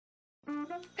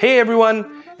Hey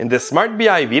everyone! In this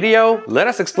SmartBi video, let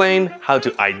us explain how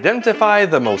to identify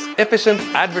the most efficient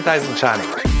advertising channel.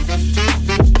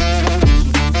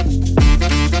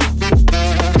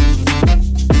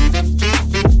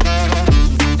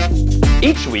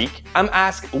 Each week, I'm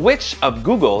asked which of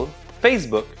Google,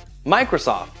 Facebook,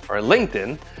 Microsoft, or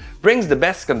LinkedIn brings the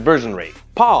best conversion rate.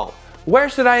 Paul, where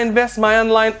should I invest my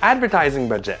online advertising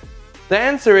budget? The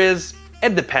answer is,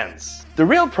 it depends. The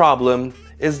real problem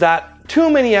is that too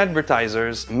many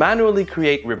advertisers manually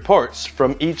create reports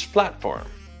from each platform.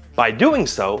 By doing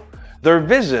so, their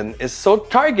vision is so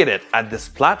targeted at this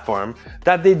platform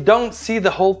that they don't see the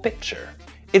whole picture.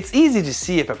 It's easy to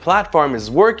see if a platform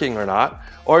is working or not,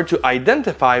 or to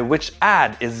identify which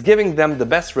ad is giving them the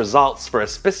best results for a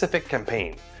specific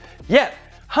campaign. Yet,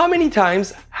 how many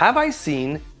times have I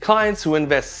seen clients who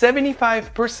invest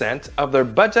 75% of their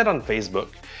budget on Facebook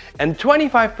and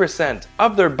 25%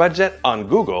 of their budget on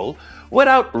Google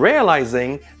without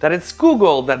realizing that it's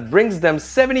Google that brings them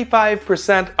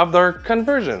 75% of their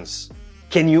conversions?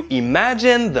 Can you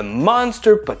imagine the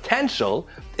monster potential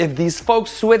if these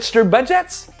folks switch their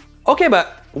budgets? Okay,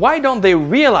 but why don't they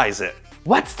realize it?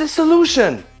 What's the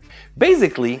solution?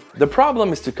 Basically, the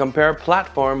problem is to compare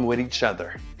platforms with each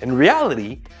other. In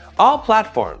reality, all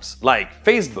platforms like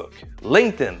Facebook,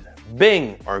 LinkedIn,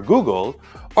 Bing, or Google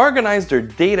organize their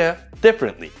data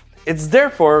differently. It's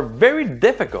therefore very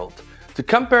difficult to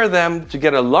compare them to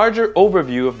get a larger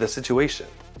overview of the situation.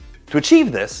 To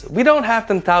achieve this, we don't have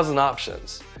 10,000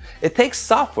 options. It takes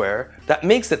software that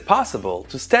makes it possible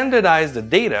to standardize the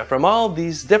data from all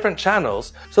these different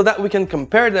channels so that we can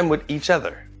compare them with each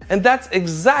other. And that's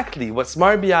exactly what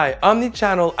SmartBi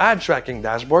Omnichannel Ad Tracking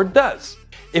dashboard does.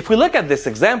 If we look at this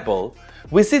example,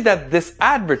 we see that this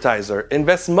advertiser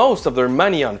invests most of their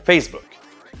money on Facebook.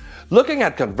 Looking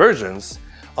at conversions,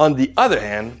 on the other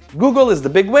hand, Google is the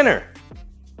big winner.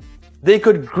 They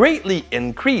could greatly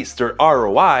increase their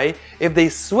ROI if they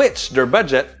switched their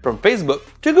budget from Facebook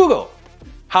to Google.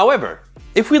 However,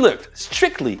 if we looked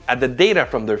strictly at the data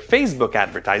from their Facebook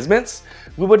advertisements,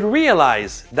 we would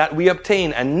realize that we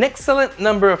obtain an excellent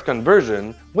number of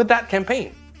conversions with that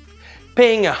campaign.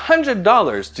 Paying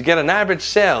 $100 to get an average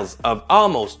sales of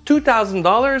almost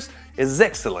 $2,000 is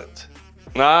excellent.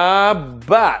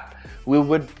 But we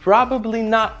would probably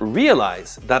not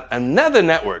realize that another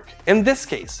network, in this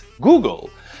case, Google,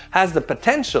 has the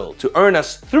potential to earn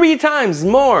us 3 times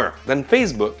more than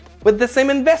Facebook with the same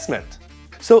investment.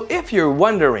 So if you're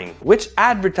wondering which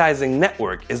advertising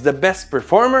network is the best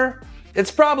performer,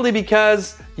 it's probably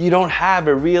because you don't have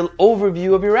a real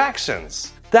overview of your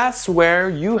actions. That's where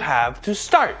you have to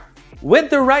start. With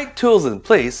the right tools in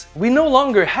place, we no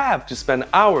longer have to spend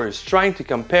hours trying to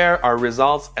compare our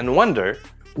results and wonder,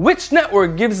 which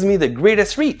network gives me the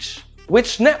greatest reach?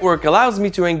 Which network allows me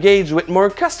to engage with more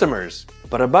customers?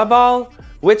 But above all,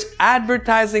 which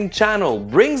advertising channel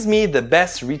brings me the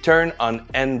best return on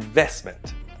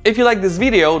investment? If you like this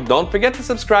video, don't forget to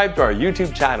subscribe to our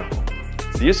YouTube channel.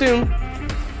 See you soon!